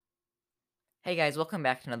Hey guys, welcome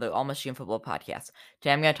back to another All Michigan Football podcast.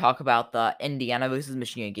 Today I'm going to talk about the Indiana versus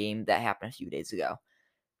Michigan game that happened a few days ago.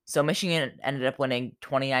 So Michigan ended up winning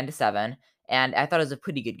 29-7, and I thought it was a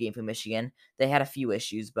pretty good game for Michigan. They had a few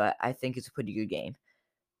issues, but I think it's a pretty good game.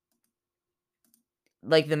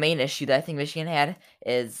 Like the main issue that I think Michigan had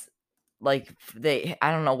is I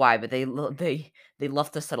don't know why, but they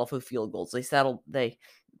love to settle for field goals. They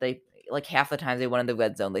like half the times they went in the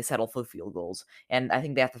red zone, they settle for field goals, and I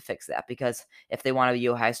think they have to fix that because if they want to be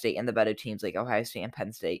Ohio State and the better teams like Ohio State and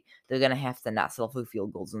Penn State, they're gonna have to not settle for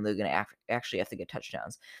field goals, and they're gonna actually have to get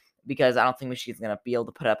touchdowns because I don't think Michigan's gonna be able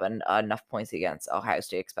to put up enough points against Ohio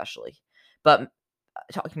State, especially. But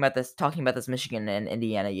talking about this Michigan and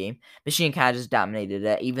Indiana game, Michigan kind of just dominated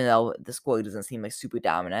it, even though the score doesn't seem like super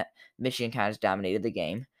dominant. Michigan kind of just dominated the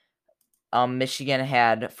game. Michigan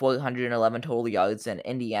had 411 total yards, and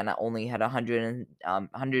Indiana only had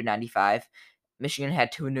 195. Michigan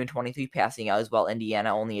had 223 passing yards, while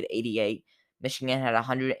Indiana only had 88. Michigan had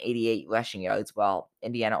 188 rushing yards, while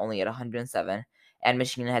Indiana only had 107. And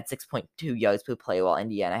Michigan had 6.2 yards per play, while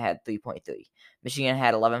Indiana had 3.3. Michigan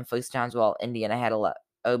had 11 first downs, while Indiana had 11.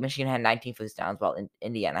 Oh, Michigan had 19 first downs, while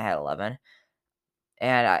Indiana had 11.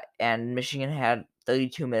 And Michigan had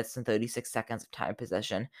 32 minutes and 36 seconds of time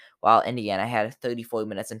possession, while Indiana had 34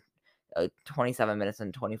 minutes and 27 minutes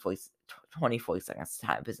and 24 seconds of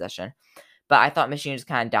time possession. But I thought Michigan just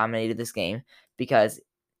kind of dominated this game because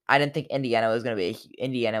I didn't think Indiana was going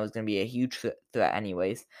to be a huge threat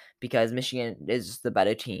anyways, because Michigan is just the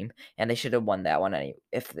better team and they should have won that one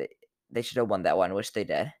if they should have won that one, which they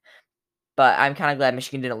did. But I'm kinda glad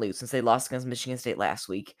Michigan didn't lose since they lost against Michigan State last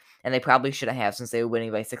week, and they probably shouldn't have since they were winning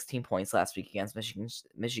by 16 points last week against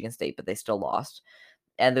Michigan State, but they still lost.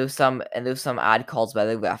 And there was some odd calls by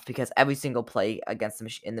the ref because every single play against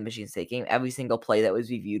in the Michigan State game, every single play that was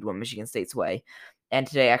reviewed went Michigan State's way. And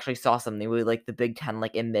today I actually saw something where, like, the Big Ten,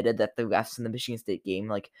 like, admitted that the refs in the Michigan State game,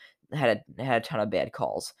 like, had a ton of bad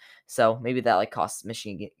calls. So maybe that, like, cost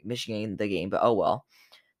Michigan the game, but oh well.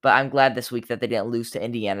 But I'm glad this week that they didn't lose to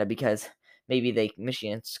Indiana because maybe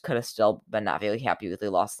Michigan could have still been not very happy with their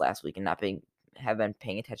loss last week and not being have been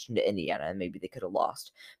paying attention to Indiana, and maybe they could have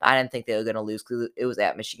lost. But I didn't think they were going to lose because it was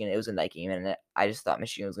at Michigan. It was a night game, and I just thought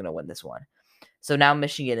Michigan was going to win this one. So now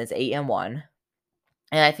Michigan is 8-1,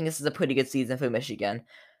 and I think this is a pretty good season for Michigan.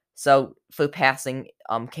 So for passing,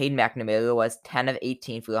 Cade McNamara was 10 of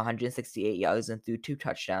 18 for 168 yards and threw 2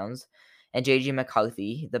 touchdowns. And JJ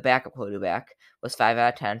McCarthy, the backup quarterback, was 5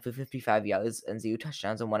 out of 10 for 55 yards and 0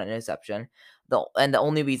 touchdowns and 1 interception. The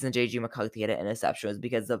only reason JJ McCarthy had an interception was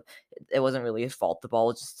because it wasn't really his fault. The ball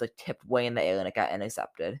was just like tipped way in the air and it got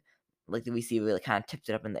intercepted. Like the receiver like, kind of tipped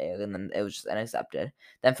it up in the air and then it was just intercepted.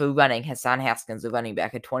 Then for running, Hassan Haskins, the running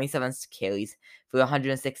back, had 27 carries for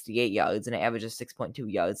 168 yards and an average of 6.2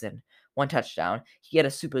 yards and 1 touchdown. He had a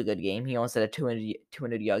super good game. He almost had a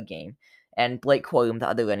 200-yard game. And Blake Corum, the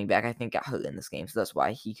other running back, I think got hurt in this game, so that's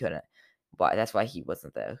why he couldn't. Why that's why he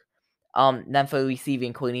wasn't there. Then for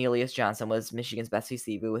receiving, Cornelius Johnson was Michigan's best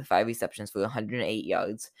receiver with 5 receptions for 108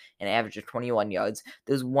 yards, and an average of 21 yards.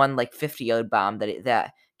 There's one like 50-yard bomb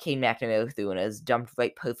that Cade McNamara threw and it was dumped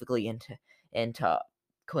right perfectly into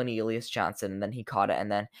Cornelius Johnson, and then he caught it, and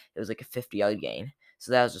then it was like a 50-yard gain.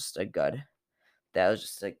 So that was just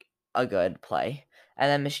like a good play. And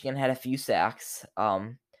then Michigan had a few sacks.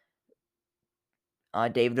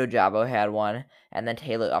 David Ojabo had one, and then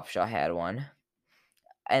Taylor Upshaw had one,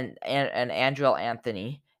 and Andrel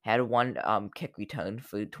Anthony had one kick return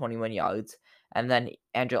for 21 yards, and then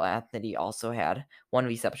Andrel Anthony also had one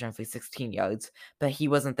reception for 16 yards, but he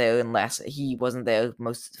wasn't there most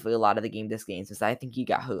for a lot of the game this game since I think he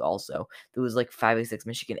got hurt also. There was like 5 or 6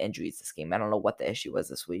 Michigan injuries this game. I don't know what the issue was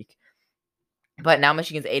this week. But now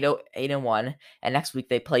Michigan's 8-1, and next week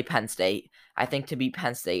they play Penn State. I think to beat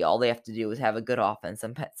Penn State, all they have to do is have a good offense,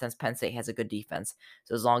 and since Penn State has a good defense,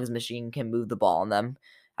 so as long as Michigan can move the ball on them,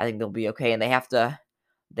 I think they'll be okay. And they have to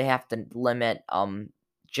limit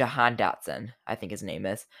Jahan Dotson, I think his name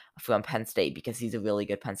is, from Penn State because he's a really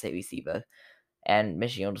good Penn State receiver, and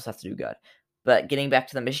Michigan will just have to do good. But getting back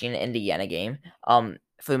to the Michigan Indiana game,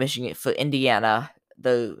 for Indiana,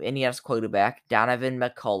 the Indiana's quarterback Donovan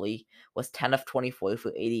McCulley was 10 of 24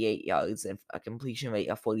 for 88 yards and a completion rate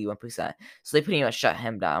of 41%. So they pretty much shut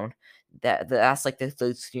him down. That's like the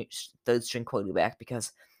third string quarterback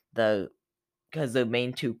the because the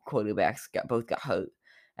main two quarterbacks both got hurt,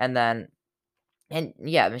 and then and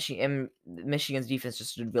yeah, Michigan's defense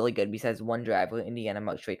just did really good. Besides one drive where Indiana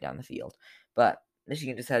marched straight down the field, but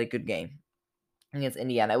Michigan just had a good game. against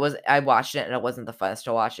Indiana. I watched it and it wasn't the funnest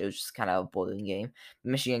to watch. It was just kind of a boring game.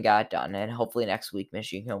 Michigan got it done, and hopefully next week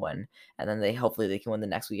Michigan can win, and then hopefully they can win the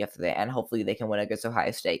next week after that, and hopefully they can win against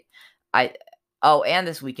Ohio State. I and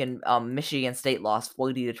this weekend, Michigan State lost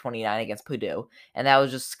 40-29 against Purdue, and that was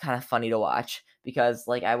just kind of funny to watch because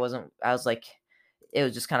I was like, it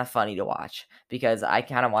was just kind of funny to watch because I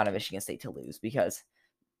kind of wanted Michigan State to lose because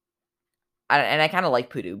I kind of like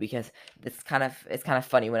Purdue because it's kind of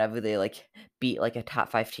funny whenever they like beat like a top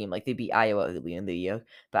 5 team, like they beat Iowa early in the year.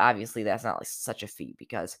 But obviously that's not like such a feat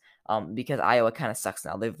because Iowa kind of sucks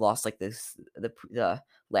now. They've lost like the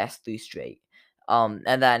last 3 straight. And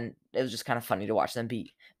then it was just kind of funny to watch them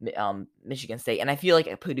beat Michigan State. And I feel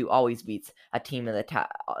like Purdue always beats a team in the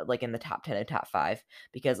top like in the top 10 and top 5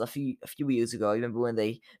 because a few years ago, I remember when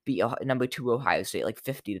they beat number 2 Ohio State like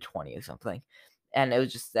 50-20 or something, and that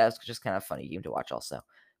was just kind of funny game to watch also.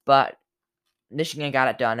 But Michigan got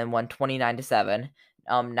it done and won 29-7.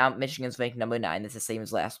 Now Michigan's ranked number 9. That's the same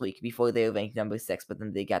as last week. Before they were ranked number 6, but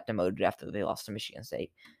then they got demoted after they lost to Michigan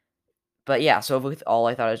State. But yeah, so overall,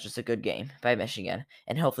 I thought it was just a good game by Michigan,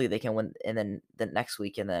 and hopefully they can win. And then the next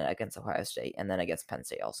week, and then against Ohio State, and then against Penn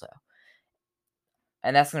State also.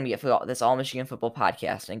 And that's gonna be it for this All Michigan Football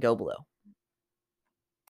podcast. And go Blue.